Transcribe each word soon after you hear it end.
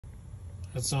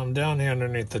So I'm down here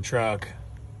underneath the truck,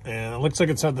 and it looks like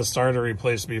it's had the starter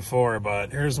replaced before, but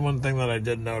here's one thing that I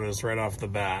did notice right off the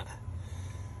bat.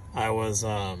 I was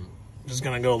just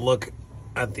gonna go look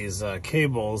at these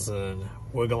cables and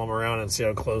wiggle them around and see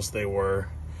how close they were,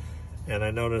 and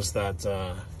I noticed that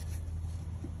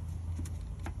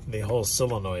the whole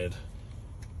solenoid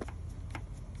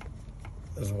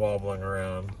is wobbling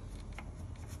around.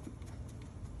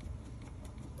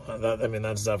 I mean,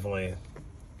 that's definitely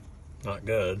not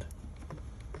good,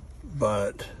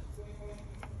 but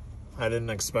I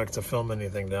didn't expect to film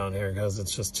anything down here because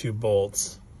it's just 2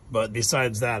 bolts. But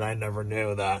besides that, I never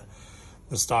knew that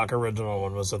the stock original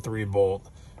one was a 3-bolt,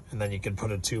 and then you could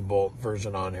put a 2-bolt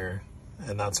version on here,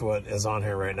 and that's what is on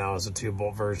here right now, is a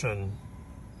 2-bolt version,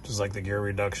 just like the gear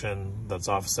reduction that's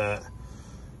offset,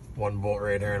 1 bolt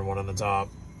right here and 1 on the top,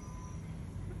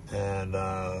 and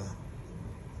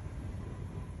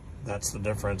that's the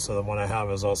difference. So the one I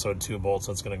have is also 2 bolts.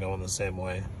 That's going to go in the same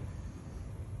way.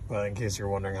 But in case you're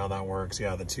wondering how that works,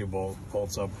 yeah, the 2-bolt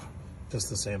bolts up just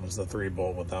the same as the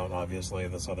 3-bolt without, obviously,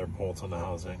 this other bolt on the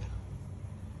housing.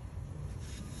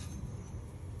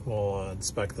 We'll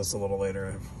inspect this a little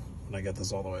later when I get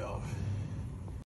this all the way off.